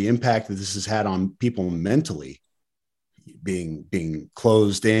the impact that this has had on people mentally, being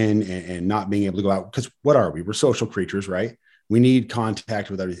closed in and not being able to go out, because what are we? We're social creatures, right? We need contact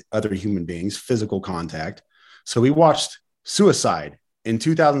with other human beings, physical contact. So we watched suicide in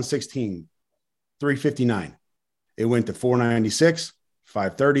 2016, 359. It went to 496,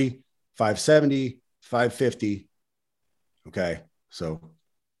 530, 570, 550. Okay. So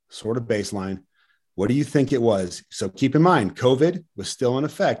sort of baseline. What do you think it was? So keep in mind, COVID was still in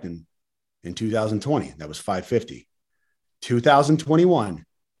effect in 2020. That was 550. 2021,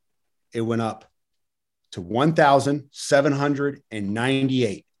 it went up to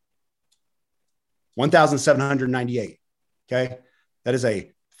 1,798. 1,798. Okay. That is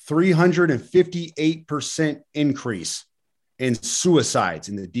a 358% increase in suicides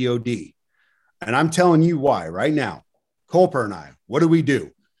in the DoD. And I'm telling you why right now. Culper and I, what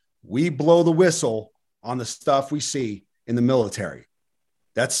do? We blow the whistle on the stuff we see in the military.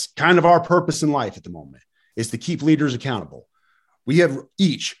 That's kind of our purpose in life at the moment, is to keep leaders accountable. We have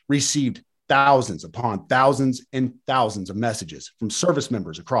each received thousands upon thousands and thousands of messages from service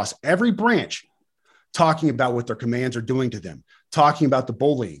members across every branch talking about what their commands are doing to them, talking about the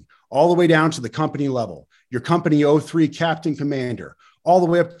bullying, all the way down to the company level, your company 03 captain commander, all the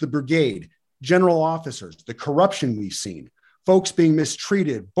way up to the brigade, general officers, the corruption we've seen, folks being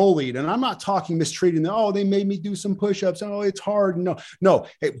mistreated, bullied. And I'm not talking mistreating, oh, they made me do some push-ups. Oh, it's hard. No.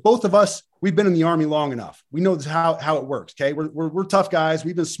 Hey, both of us, we've been in the Army long enough. We know how it works. Okay. We're tough guys.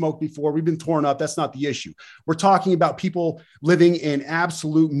 We've been smoked before. We've been torn up. That's not the issue. We're talking about people living in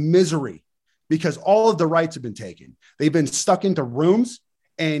absolute misery because all of the rights have been taken. They've been stuck into rooms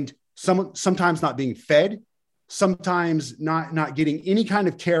and sometimes not being fed, sometimes not getting any kind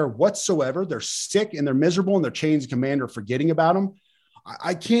of care whatsoever. They're sick and they're miserable, and their chains of command are forgetting about them.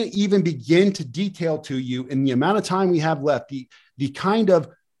 I can't even begin to detail to you, in the amount of time we have left, the kind of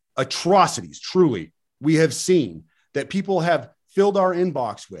atrocities truly we have seen that people have filled our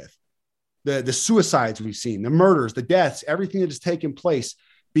inbox with, the suicides we've seen, the murders, the deaths, everything that has taken place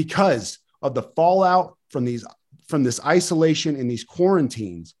because of the fallout from this isolation and these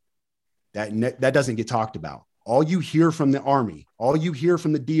quarantines. That doesn't get talked about. All you hear from the Army, all you hear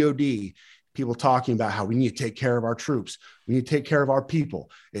from the DoD, people talking about how we need to take care of our troops. We need to take care of our people.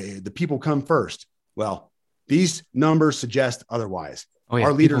 The people come first. Well, these numbers suggest otherwise. Oh, yeah.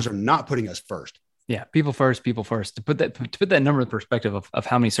 Our leaders are not putting us first. Yeah. People first. To put that number in perspective of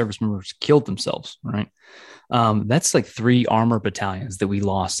how many service members killed themselves, right? That's like 3 armor battalions that we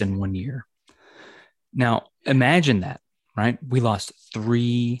lost in 1 year. Now imagine that, right? We lost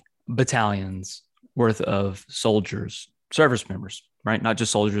 3 battalions worth of soldiers, service members, right? Not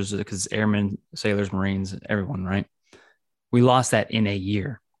just soldiers, because airmen, sailors, Marines, everyone, right? We lost that in a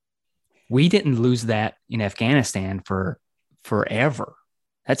year. We didn't lose that in Afghanistan for forever.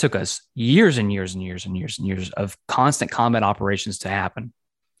 That took us years and years and years and years and years of constant combat operations to happen.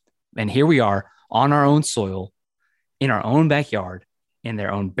 And here we are on our own soil, in our own backyard, in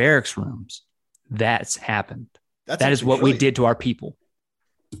their own barracks rooms. That's happened. That is what we did to our people.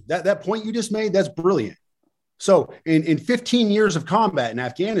 That point you just made, that's brilliant. So in 15 years of combat in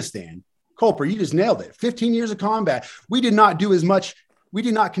Afghanistan, Culper, you just nailed it. 15 years of combat, we did not do as much we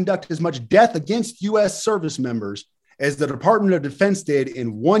did not conduct as much death against U.S. service members as the Department of Defense did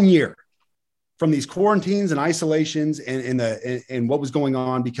in 1 year from these quarantines and isolations and what was going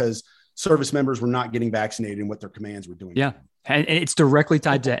on because service members were not getting vaccinated and what their commands were doing. Yeah. And it's directly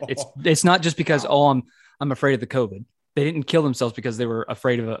tied to it's not just because, I'm afraid of the COVID. They didn't kill themselves because they were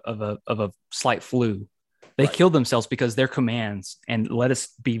afraid of a slight flu. They killed themselves because their commands, and let us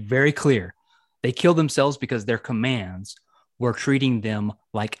be very clear, they killed themselves because their commands were treating them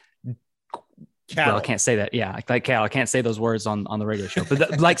like cattle. Well, I can't say that. Yeah, like cattle. I can't say those words on the radio show,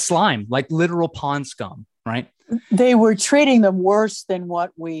 but like slime, like literal pond scum, right? They were treating them worse than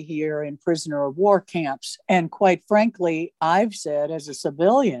what we hear in prisoner of war camps. And quite frankly, I've said as a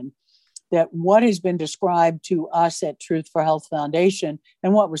civilian that what has been described to us at Truth for Health Foundation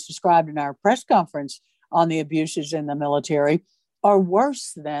and what was described in our press conference on the abuses in the military are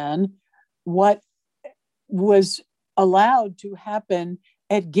worse than what was allowed to happen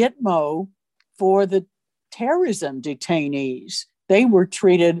at Gitmo for the terrorism detainees. They were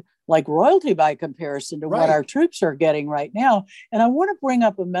treated like royalty by comparison to what our troops are getting right now. And I want to bring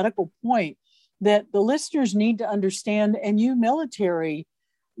up a medical point that the listeners need to understand, and you military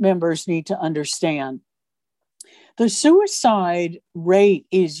members need to understand. The suicide rate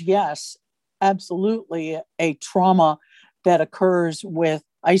is, yes, absolutely a trauma that occurs with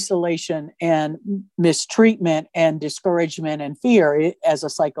isolation and mistreatment and discouragement and fear as a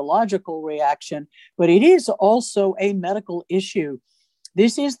psychological reaction, but it is also a medical issue.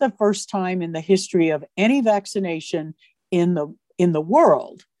 This is the first time in the history of any vaccination in the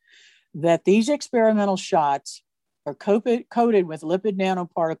world that these experimental shots are coated with lipid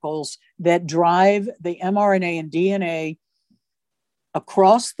nanoparticles that drive the mRNA and DNA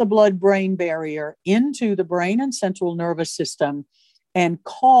across the blood-brain barrier into the brain and central nervous system and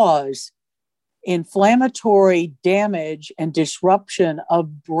cause inflammatory damage and disruption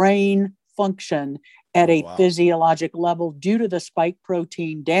of brain function at a physiologic level due to the spike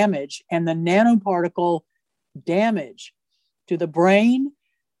protein damage and the nanoparticle damage to the brain,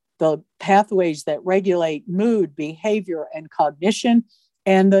 the pathways that regulate mood, behavior, and cognition,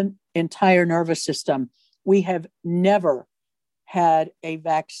 and the entire nervous system. We have never had a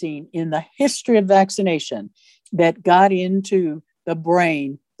vaccine in the history of vaccination that got into the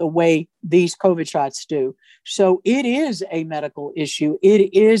brain the way these COVID shots do. So it is a medical issue.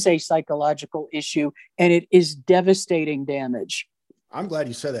 It is a psychological issue, and it is devastating damage. I'm glad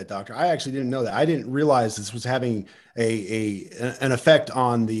you said that, doctor. I actually didn't know that. I didn't realize this was having an effect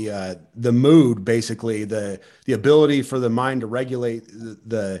on the mood, basically the ability for the mind to regulate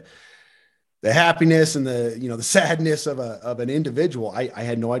the happiness and the sadness of an individual. I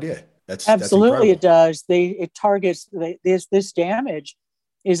had no idea. That's absolutely it does. It targets this damage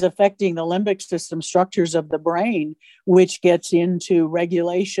is affecting the limbic system structures of the brain, which gets into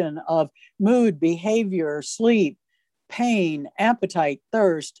regulation of mood, behavior, sleep, pain, appetite,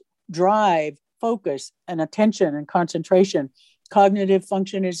 thirst, drive, focus, and attention and concentration. Cognitive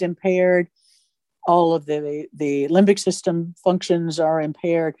function is impaired. All of the limbic system functions are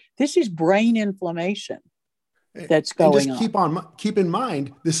impaired. This is brain inflammation that's going on. Keep in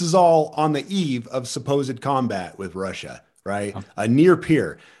mind, this is all on the eve of supposed combat with Russia, right? A near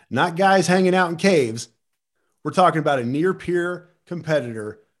peer, not guys hanging out in caves. We're talking about a near peer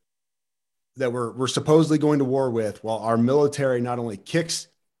competitor that we're supposedly going to war with, while our military not only kicks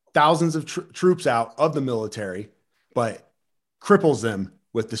thousands of troops out of the military, but cripples them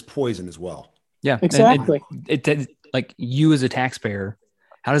with this poison as well. Yeah, exactly. And like you as a taxpayer,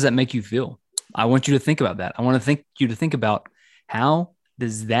 how does that make you feel? I want you to think about that. I want you to think about how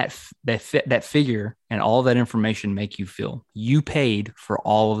does that figure and all that information make you feel? You paid for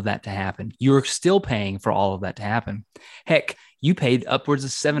all of that to happen. You're still paying for all of that to happen. Heck, you paid upwards of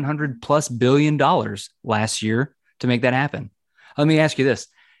 $700+ billion last year to make that happen. Let me ask you this.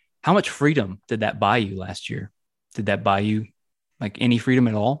 How much freedom did that buy you last year? Did that buy you like any freedom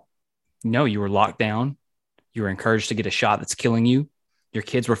at all? No, you were locked down. You were encouraged to get a shot that's killing you. Your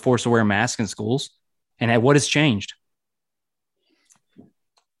kids were forced to wear masks in schools. And what has changed?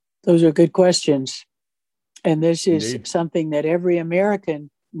 Those are good questions. And this is something that every American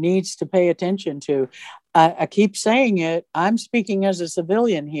needs to pay attention to. I keep saying it. I'm speaking as a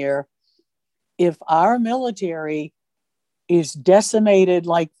civilian here. If our military is decimated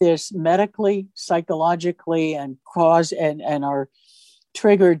like this medically, psychologically, and are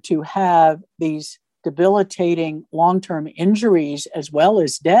triggered to have these debilitating long-term injuries as well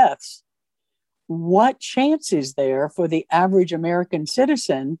as deaths, what chance is there for the average American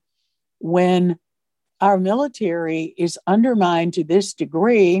citizen when our military is undermined to this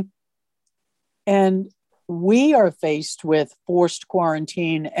degree? And we are faced with forced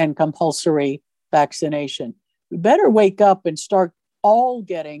quarantine and compulsory vaccination. We better wake up and start all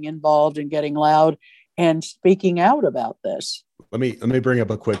getting involved and getting loud and speaking out about this. Let me bring up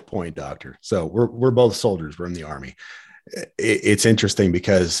a quick point, Doctor. So we're both soldiers. We're in the Army. It's interesting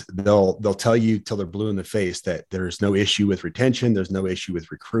because they'll tell you till they're blue in the face that there's no issue with retention, there's no issue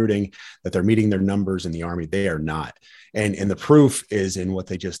with recruiting, that they're meeting their numbers in the Army. They are not. And the proof is in what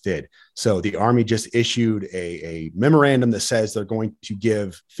they just did. So the Army just issued a memorandum that says they're going to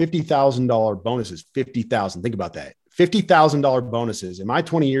give $50,000 bonuses. 50,000. Think about that. $50,000 bonuses. In my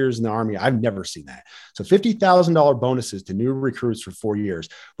 20 years in the Army, I've never seen that. So $50,000 bonuses to new recruits for 4 years,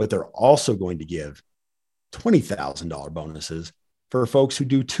 but they're also going to give $20,000 bonuses for folks who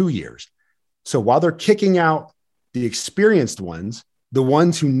do 2 years. So while they're kicking out the experienced ones, the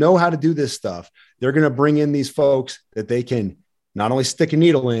ones who know how to do this stuff, they're going to bring in these folks that they can not only stick a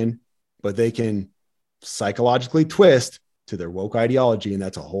needle in, but they can psychologically twist to their woke ideology. And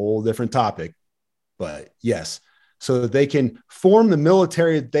that's a whole different topic. But yes, so that they can form the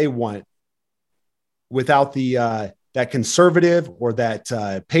military that they want without the that conservative or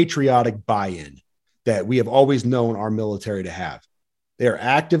that patriotic buy-in that we have always known our military to have. They are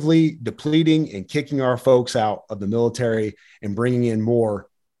actively depleting and kicking our folks out of the military and bringing in more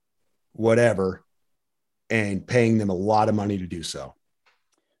whatever and paying them a lot of money to do so.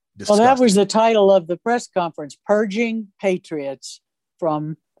 Disgusting. Well, that was the title of the press conference, Purging Patriots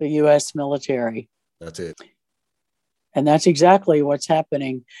from the U.S. military. That's it. And that's exactly what's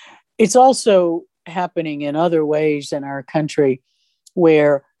happening. It's also happening in other ways in our country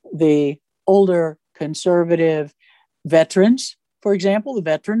where the older conservative veterans, for example, the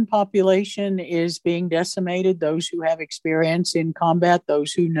veteran population is being decimated. Those who have experience in combat,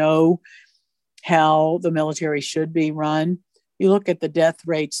 those who know how the military should be run. You look at the death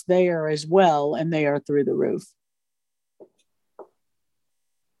rates there as well, and they are through the roof.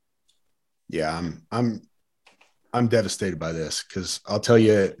 Yeah, I'm devastated by this because I'll tell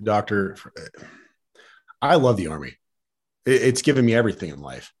you, Doctor, I love the Army. It's given me everything in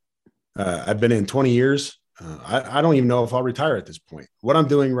life. I've been in 20 years. I don't even know if I'll retire at this point. What I'm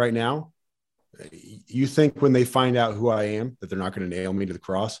doing right now, you think when they find out who I am, that they're not going to nail me to the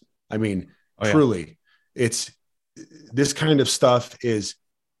cross? I mean, truly, it's this kind of stuff is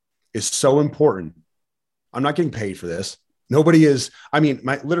so important. I'm not getting paid for this. Nobody is. I mean,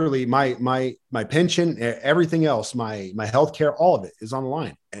 my pension, everything else, my healthcare, all of it is on the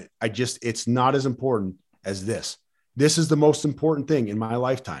line. And it's not as important as this. This is the most important thing in my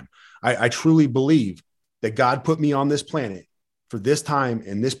lifetime. I truly believe that God put me on this planet for this time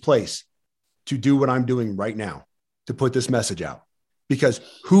and this place to do what I'm doing right now, to put this message out. Because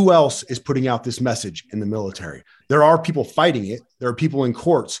who else is putting out this message in the military? There are people fighting it. There are people in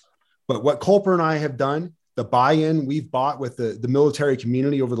courts. But what Culper and I have done, the buy-in we've bought with the military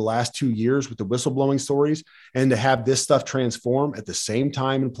community over the last 2 years with the whistleblowing stories, and to have this stuff transform at the same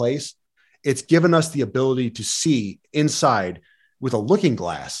time and place, it's given us the ability to see inside with a looking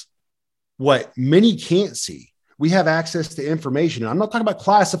glass what many can't see. We have access to information. And I'm not talking about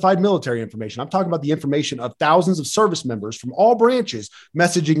classified military information. I'm talking about the information of thousands of service members from all branches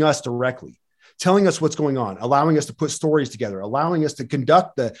messaging us directly, telling us what's going on, allowing us to put stories together, allowing us to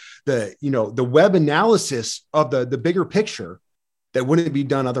conduct the web analysis of the bigger picture that wouldn't be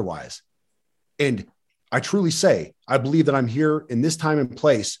done otherwise. And I truly say, I believe that I'm here in this time and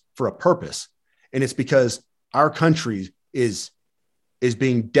place for a purpose. And it's because our country is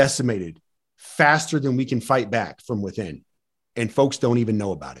being decimated faster than we can fight back from within. And folks don't even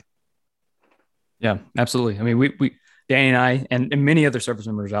know about it. Yeah, absolutely. I mean, we Danny and I, and many other service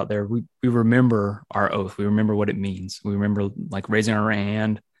members out there, we remember our oath. We remember what it means. We remember like raising our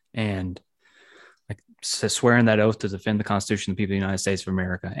hand and like swearing that oath to defend the Constitution of the people of the United States of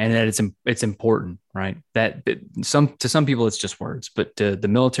America. And that it's important, right? That to some people, it's just words, but to the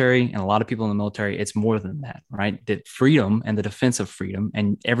military and a lot of people in the military, it's more than that, right? That freedom and the defense of freedom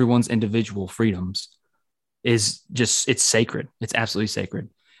and everyone's individual freedoms is just, it's sacred. It's absolutely sacred.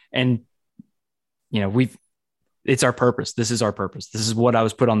 And, it's our purpose. This is our purpose. This is what I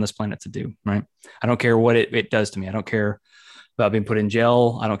was put on this planet to do, right? I don't care what it does to me. I don't care about being put in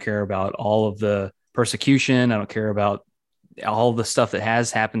jail. I don't care about all of the persecution. I don't care about all the stuff that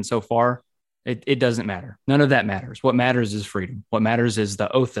has happened so far. It doesn't matter. None of that matters. What matters is freedom. What matters is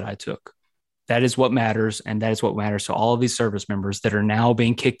the oath that I took. That is what matters. And that is what matters to all of these service members that are now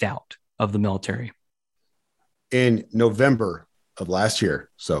being kicked out of the military. In November of last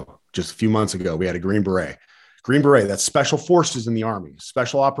year, so just a few months ago, we had a Green Beret. Green Beret, that's special forces in the Army,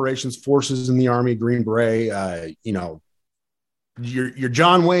 special operations forces in the Army, Green Beret, You're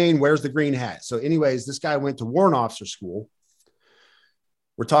John Wayne. Where's the green hat? So anyways, this guy went to warrant officer school.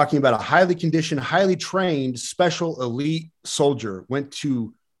 We're talking about a highly conditioned, highly trained, special elite soldier, went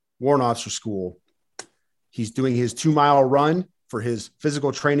to warrant officer school. He's doing his 2-mile run for his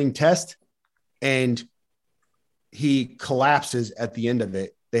physical training test, and he collapses at the end of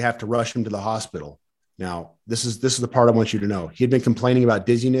it. They have to rush him to the hospital. Now, this is the part I want you to know. He had been complaining about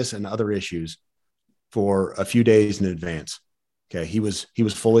dizziness and other issues for a few days in advance. Okay. He was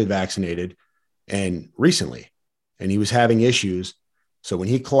fully vaccinated and recently, and he was having issues. So when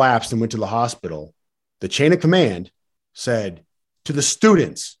he collapsed and went to the hospital, the chain of command said to the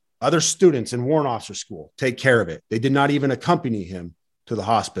students, other students in warrant officer school, take care of it. They did not even accompany him to the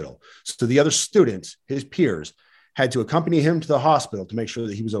hospital. So the other students, his peers, had to accompany him to the hospital to make sure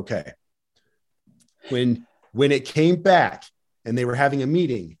that he was okay. When it came back and they were having a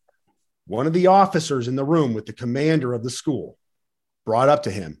meeting, one of the officers in the room with the commander of the school brought up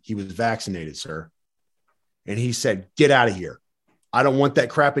to him, he was vaccinated, sir. And he said, get out of here. I don't want that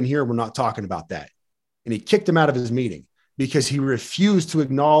crap in here. We're not talking about that. And he kicked him out of his meeting because he refused to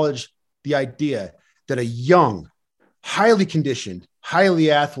acknowledge the idea that a young, highly conditioned,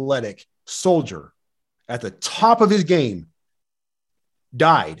 highly athletic soldier at the top of his game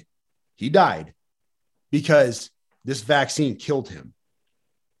died. He died because this vaccine killed him.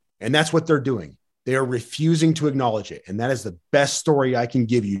 And that's what they're doing. They are refusing to acknowledge it. And that is the best story I can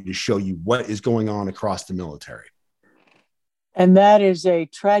give you to show you what is going on across the military. And that is a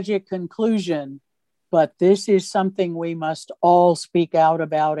tragic conclusion, but this is something we must all speak out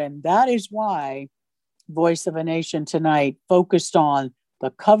about. And that is why Voice of a Nation tonight focused on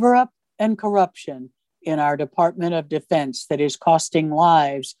the cover-up and corruption in our Department of Defense that is costing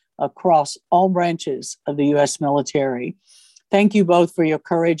lives across all branches of the U.S. military. Thank you both for your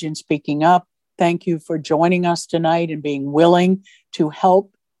courage in speaking up. Thank you for joining us tonight and being willing to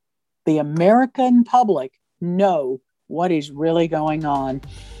help the American public know what is really going on.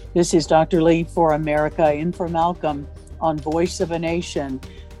 This is Dr. Lee for America, in for Malcolm on Voice of a Nation.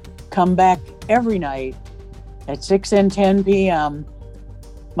 Come back every night at 6 and 10 p.m.,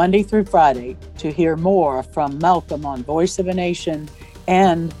 Monday through Friday, to hear more from Malcolm on Voice of a Nation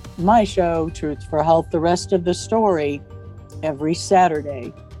and my show, Truth for Health, The Rest of the Story, every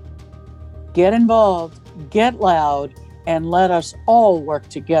Saturday. Get involved, get loud, and let us all work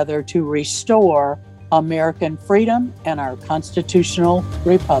together to restore American freedom and our constitutional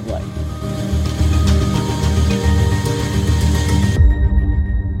republic.